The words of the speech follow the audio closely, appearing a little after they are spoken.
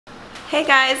Hey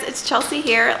guys, it's Chelsea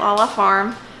here at LaLa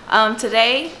Farm.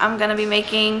 Today I'm going to be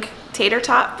making tater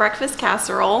tot breakfast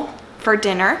casserole for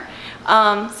dinner.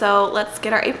 So let's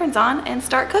get our aprons on and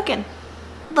start cooking.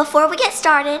 Before we get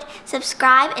started,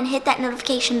 subscribe and hit that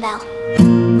notification bell.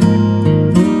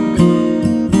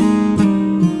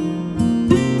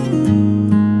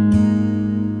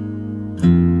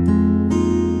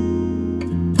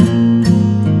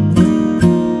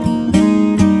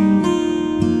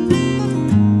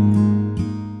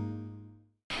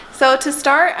 So to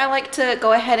start, I like to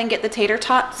go ahead and get the tater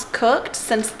tots cooked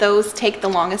since those take the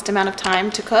longest amount of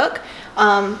time to cook.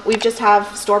 We just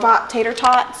have store-bought tater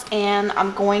tots and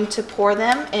I'm going to pour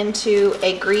them into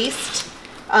a greased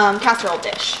casserole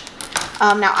dish.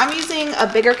 Now I'm using a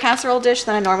bigger casserole dish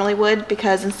than I normally would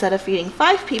because instead of feeding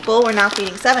 5 people, we're now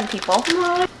feeding 7 people.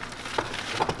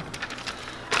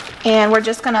 And we're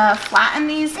just gonna flatten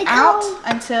these out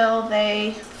until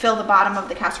they fill the bottom of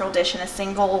the casserole dish in a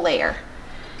single layer.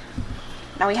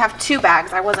 Now we have 2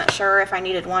 bags. I wasn't sure if I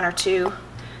needed 1 or 2.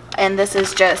 And this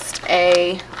is just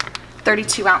a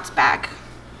 32-ounce bag.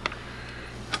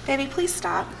 Baby, please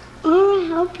stop. I'm gonna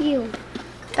help you.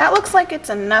 That looks like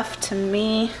it's enough to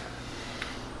me.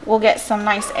 We'll get some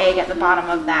nice egg at the bottom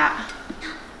of that.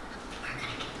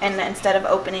 And instead of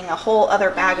opening a whole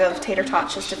other bag of tater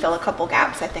tots just to fill a couple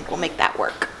gaps, I think we'll make that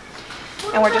work.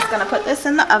 And we're just gonna put this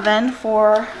in the oven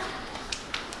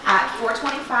at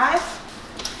 425.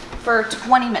 For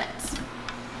 20 minutes.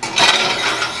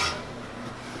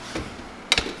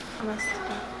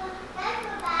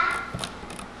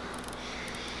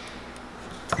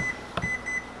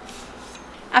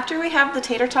 After we have the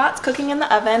tater tots cooking in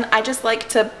the oven, I just like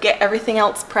to get everything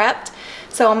else prepped.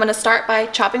 So I'm going to start by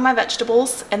chopping my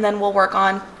vegetables and then we'll work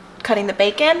on cutting the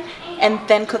bacon and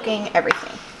then cooking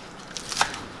everything.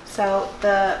 So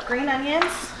the green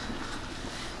onions,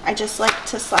 I just like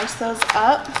to slice those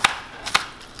up.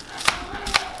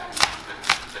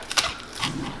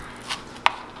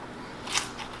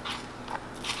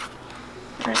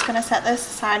 We're just going to set this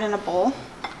aside in a bowl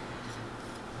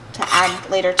to add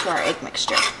later to our egg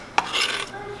mixture.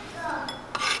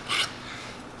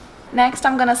 Next,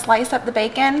 I'm going to slice up the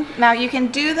bacon. Now you can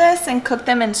do this and cook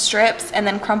them in strips and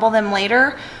then crumble them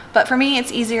later, but for me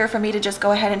it's easier for me to just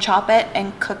go ahead and chop it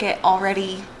and cook it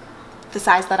already the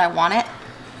size that I want it.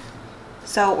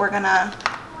 So we're going to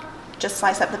just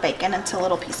slice up the bacon into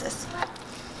little pieces.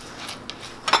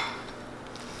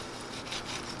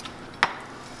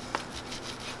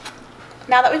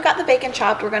 Now that we've got the bacon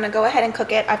chopped, we're going to go ahead and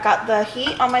cook it. I've got the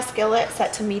heat on my skillet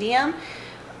set to medium,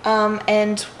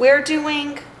 and we're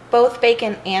doing both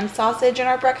bacon and sausage in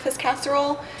our breakfast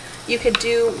casserole. You could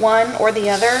do one or the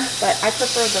other, but I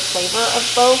prefer the flavor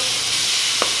of both.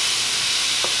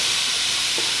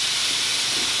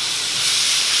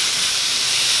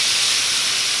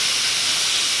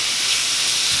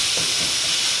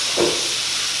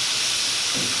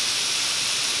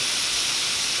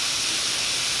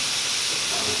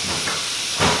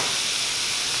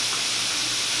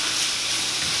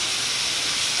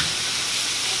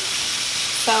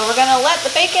 So we're going to let the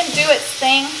bacon do its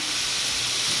thing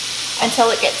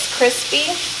until it gets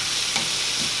crispy,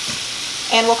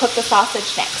 and we'll cook the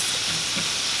sausage next.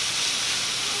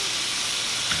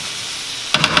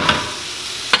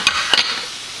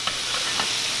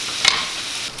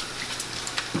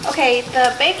 Okay,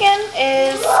 the bacon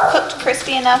is cooked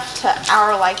crispy enough to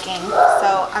our liking,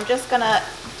 so I'm just going to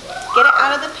get it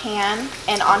out of the pan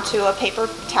and onto a paper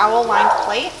towel lined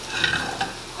plate.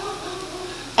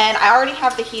 And I already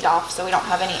have the heat off so we don't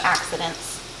have any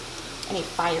accidents, any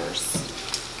fires.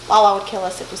 LaLa would kill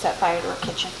us if we set fire to her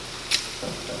kitchen.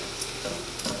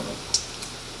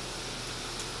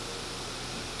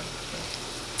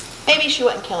 Maybe she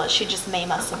wouldn't kill us, she'd just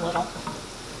maim us a little.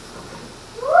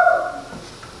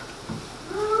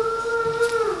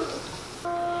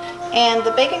 And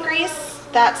the bacon grease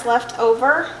that's left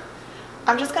over,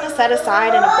 I'm just going to set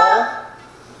aside in a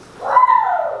bowl.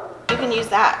 You can use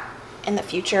that in the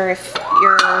future if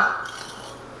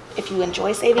you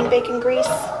enjoy saving bacon grease.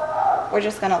 We're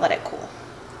just going to let it cool.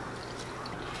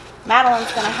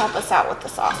 Madeline's going to help us out with the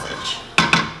sausage.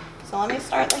 So let me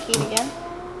start the heat again.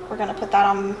 We're going to put that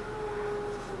on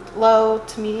low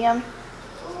to medium.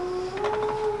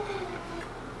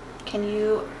 Can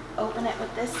you open it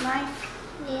with this knife?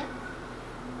 Yeah.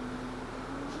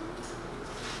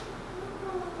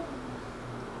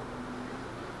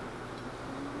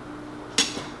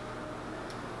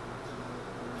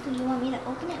 Do you want me to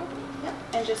open it? Yep,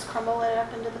 and just crumble it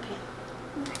up into the pan.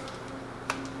 Okay.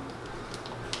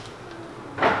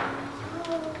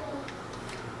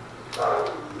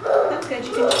 That's good,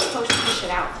 you can just push it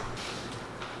out.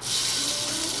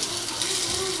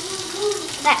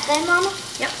 That good, Mama?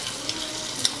 Yep.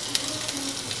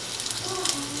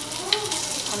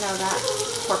 I know that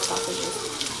pork sausage is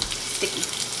sticky.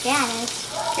 Yeah, it is.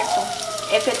 Careful.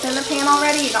 If it's in the pan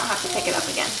already, you don't have to pick it up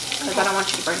again, because I don't want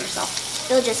you to burn yourself.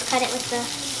 You'll just cut it with the...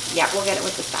 Yeah, we'll get it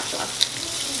with the spatula.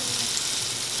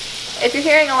 If you're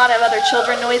hearing a lot of other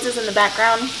children noises in the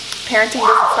background, parenting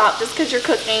doesn't stop just because you're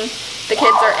cooking. The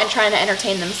kids are trying to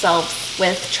entertain themselves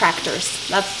with tractors.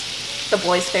 That's the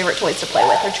boys' favorite toys to play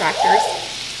with, are tractors.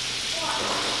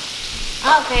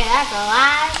 Okay, that's a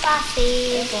lot of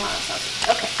sausage.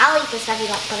 Okay. I'll eat the stuff you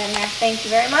don't put in there. Thank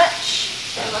you very much.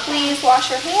 Please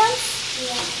wash your hands.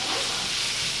 Yeah.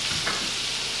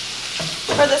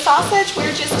 For the sausage,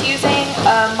 we're just using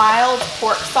a mild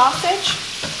pork sausage.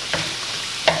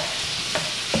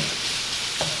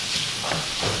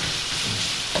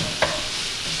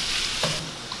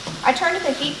 I turned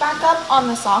the heat back up on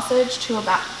the sausage to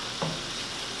about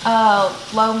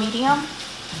low medium.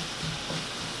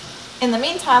 In the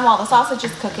meantime, while the sausage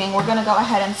is cooking, we're going to go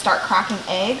ahead and start cracking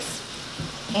eggs.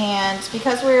 And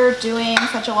because we're doing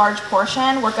such a large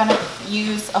portion, we're going to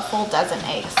use a full dozen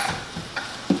eggs.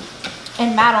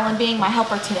 And Madeline, being my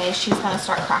helper today, she's going to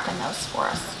start cracking those for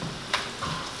us.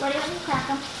 What do you want me to crack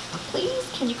them? Please,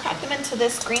 can you crack them into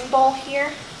this green bowl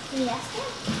here? Yes,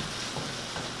 ma'am.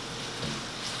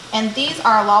 And these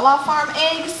are LaLa Farm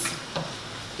eggs.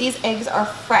 These eggs are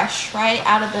fresh, right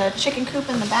out of the chicken coop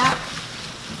in the back.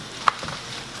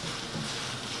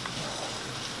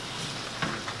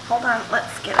 Hold on,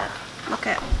 let's get a look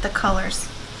at the colors.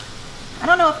 I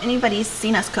don't know if anybody's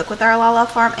seen us cook with our LaLa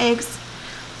Farm eggs,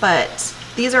 but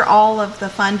these are all of the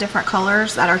fun different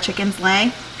colors that our chickens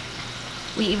lay.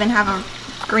 We even have a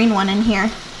green one in here.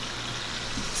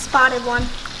 Spotted one.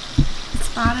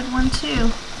 Spotted one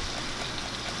too.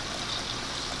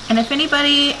 And if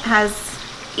anybody has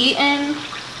eaten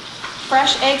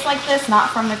fresh eggs like this,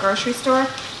 not from the grocery store,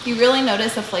 you really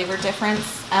notice a flavor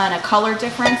difference and a color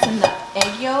difference in the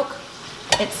egg yolk.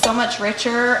 It's so much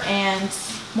richer and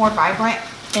more vibrant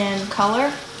in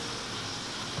color.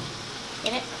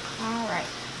 Get it? All right.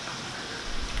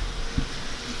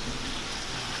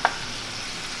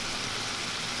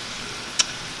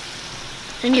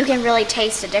 And you can really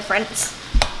taste the difference.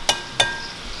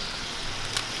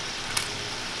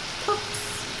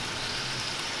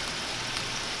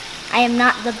 I am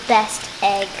not the best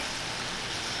egg,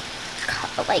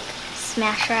 like,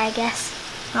 smasher, I guess.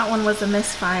 That one was a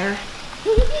misfire.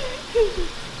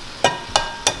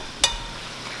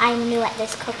 I'm new at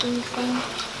this cooking thing.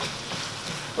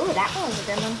 Ooh, that one was a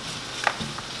good one.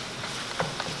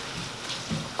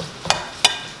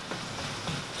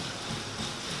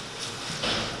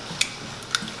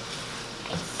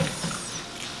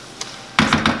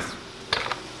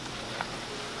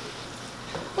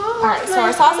 Alright, so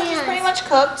our sausage is pretty much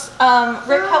cooked.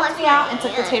 Rick helped me out and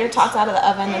took the tater tots out of the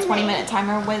oven. The 20-minute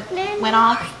timer went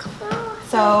off.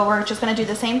 So we're just going to do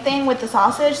the same thing with the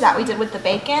sausage that we did with the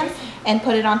bacon and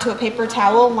put it onto a paper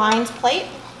towel lined plate.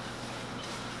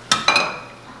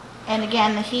 And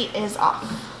again, the heat is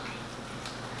off.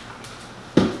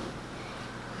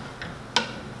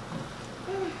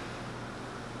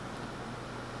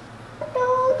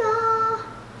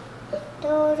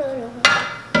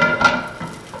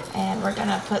 And we're going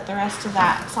to put the rest of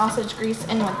that sausage grease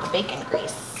in with the bacon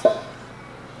grease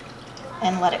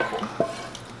and let it cool.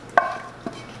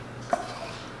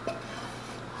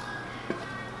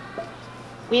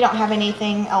 We don't have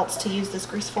anything else to use this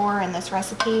grease for in this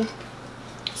recipe,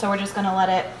 so we're just going to let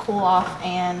it cool off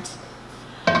and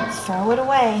throw it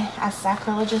away, as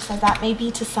sacrilegious as that may be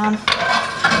to some.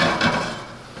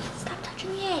 Stop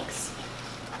touching the eggs.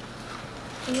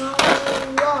 No.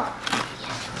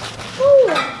 Ooh.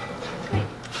 Great.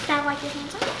 Can I wipe your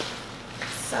hands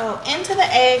off? So into the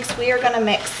eggs, we are going to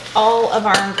mix all of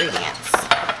our ingredients.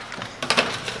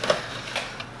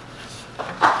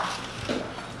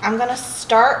 I'm going to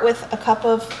start with a cup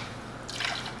of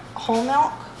whole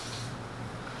milk.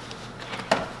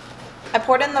 I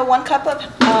poured in the 1 cup of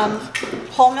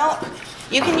whole milk.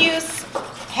 You can use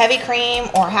heavy cream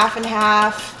or half and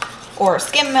half or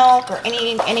skim milk or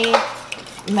any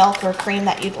milk or cream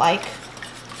that you'd like.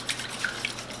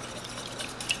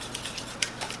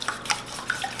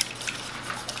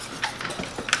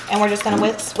 And we're just going to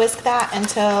whisk that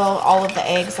until all of the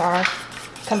eggs are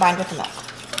combined with the milk.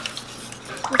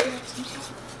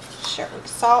 Sure,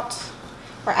 salt.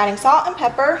 We're adding salt and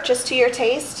pepper just to your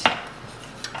taste.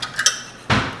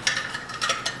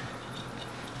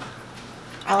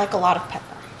 I like a lot of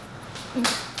pepper.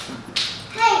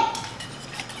 Hey.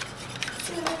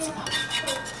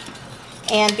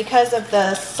 And because of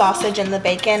the sausage and the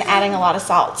bacon, adding a lot of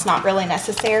salt's not really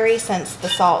necessary since the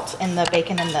salt and the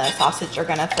bacon and the sausage are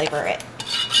gonna flavor it.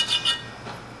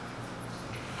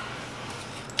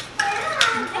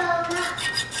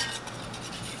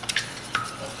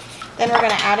 Then we're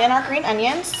gonna add in our green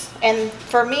onions. And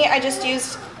for me, I just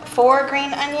used 4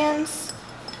 green onions.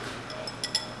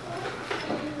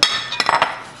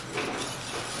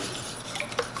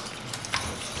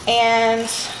 And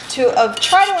to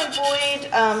try to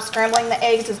avoid scrambling the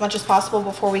eggs as much as possible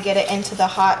before we get it into the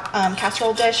hot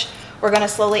casserole dish, we're going to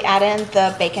slowly add in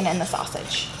the bacon and the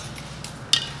sausage.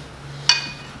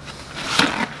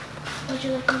 Would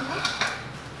you like me to?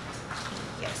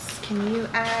 Yes, can you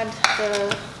add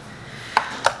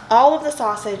all of the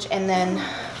sausage, and then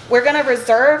we're going to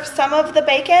reserve some of the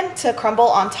bacon to crumble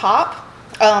on top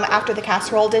after the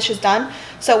casserole dish is done.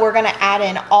 So we're going to add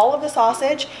in all of the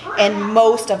sausage and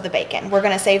most of the bacon. We're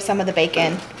going to save some of the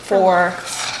bacon for,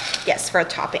 yes, for a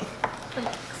topping.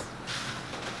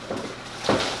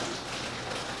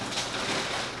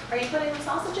 Are you putting the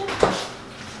sausage in?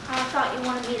 I thought you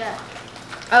wanted me to.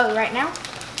 Oh, right now?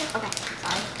 Okay,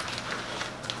 sorry.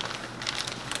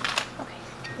 Okay.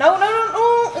 No, no, no,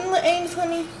 no, in the eggs,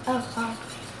 honey. Oh, sorry.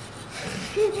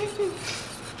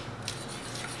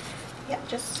 Yeah,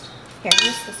 just, here,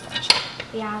 use this one.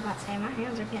 Yeah, I was about to say, my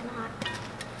hands are getting hot.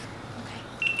 Okay.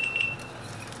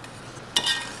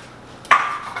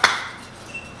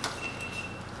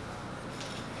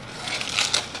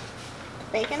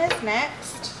 Bacon is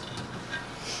next.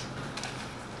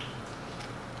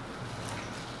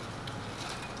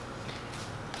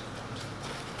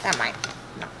 That might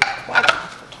not be quite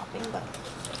enough for topping, but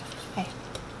hey,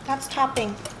 that's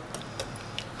topping.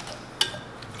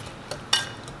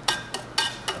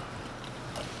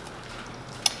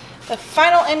 The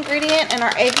final ingredient in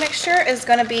our egg mixture is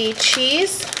going to be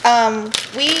cheese.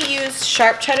 We use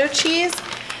sharp cheddar cheese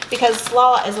because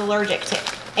LaLa is allergic to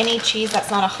any cheese that's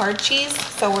not a hard cheese,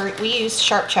 so we use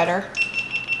sharp cheddar.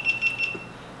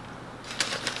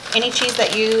 Any cheese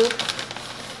that you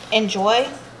enjoy,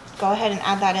 go ahead and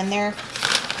add that in there.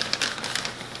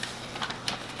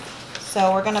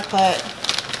 So we're going to put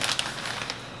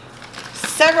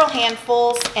several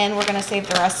handfuls, and we're going to save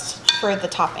the rest for the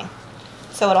topping,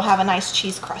 so it'll have a nice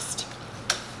cheese crust.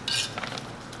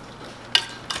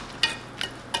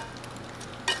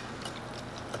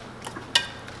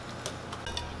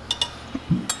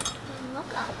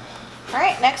 All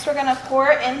right, next we're gonna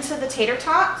pour it into the tater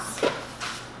tots.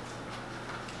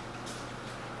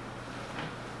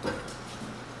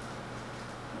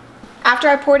 After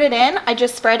I poured it in, I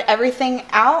just spread everything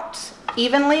out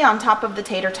evenly on top of the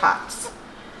tater tots.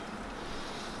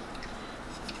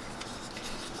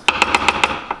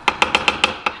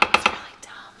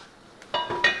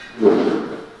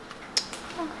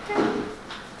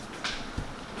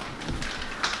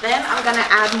 Then I'm going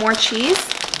to add more cheese,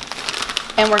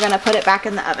 and we're going to put it back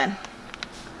in the oven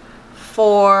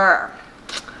for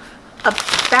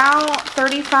about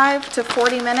 35 to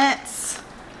 40 minutes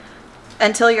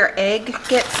until your egg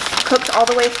gets cooked all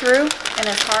the way through and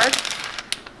is hard.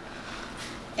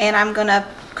 And I'm going to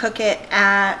cook it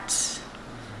at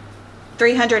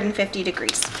 350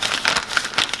 degrees.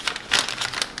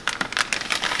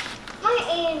 My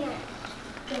aim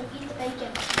can eat the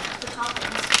bacon, the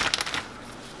toppings.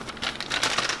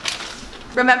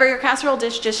 Remember, your casserole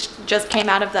dish just came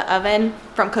out of the oven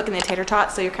from cooking the tater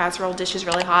tots, so your casserole dish is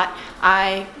really hot.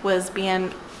 I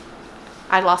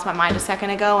lost my mind a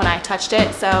second ago and I touched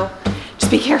it, so just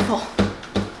be careful.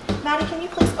 Maddie, can you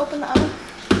please open the oven?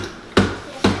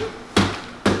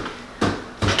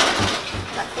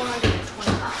 That's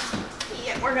 425.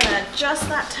 Yeah, we're gonna adjust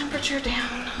that temperature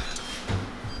down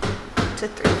to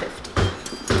 350.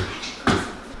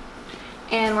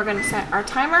 And we're gonna set our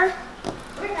timer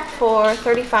for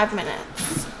 35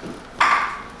 minutes.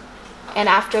 And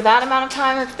after that amount of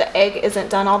time, if the egg isn't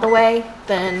done all the way,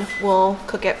 then we'll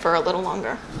cook it for a little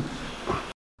longer.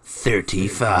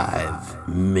 35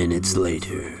 minutes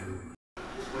later.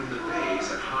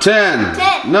 10,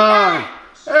 9,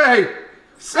 8,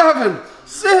 7,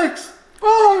 6,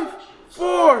 5,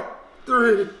 4,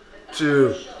 3,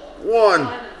 2, 1.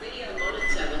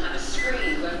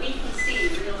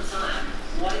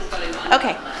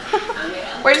 Okay,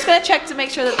 we're just gonna check to make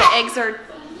sure that the eggs are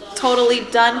totally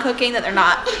done cooking, that they're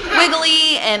not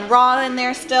wiggly and raw in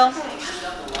there still.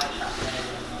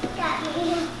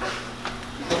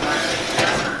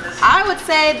 I would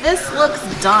say this looks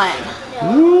done.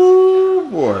 Ooh,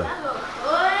 boy.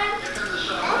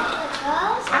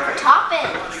 Time for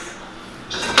toppings.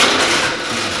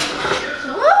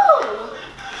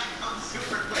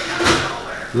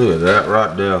 Woo! Look at that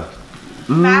right there.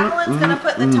 Madeline's gonna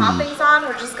put the toppings on.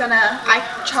 We're just gonna, I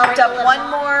chopped up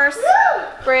one more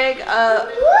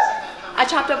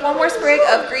sprig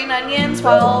of green onions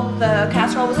while the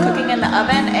casserole was cooking in the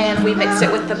oven, and we mixed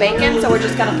it with the bacon, so we're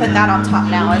just gonna put that on top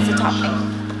now as a topping.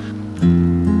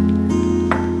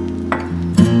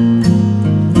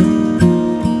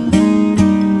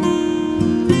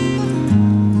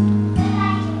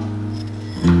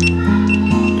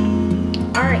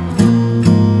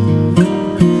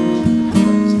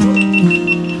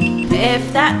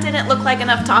 If that didn't look like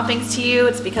enough toppings to you,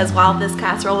 it's because while this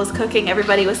casserole was cooking,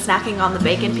 everybody was snacking on the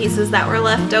bacon pieces that were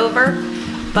left over.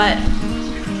 But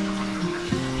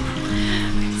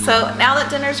so now that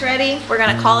dinner's ready, we're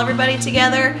gonna call everybody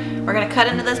together, we're gonna cut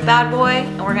into this bad boy,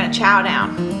 and we're gonna chow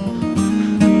down.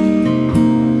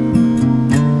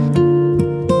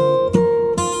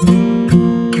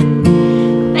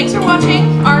 Thanks for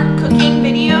watching our cooking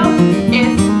video.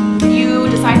 If you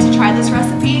decide to try this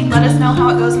recipe, let us know how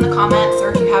it goes in the comments,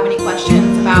 or if you have any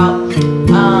questions about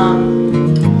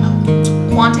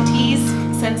quantities,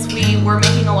 since we were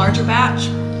making a larger batch.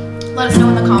 Let us know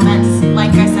in the comments.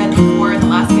 Like I said before in the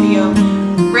last video,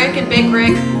 Rick and Big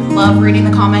Rick love reading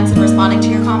the comments and responding to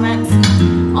your comments.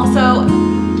 Also,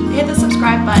 hit the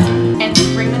subscribe button and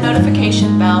ring the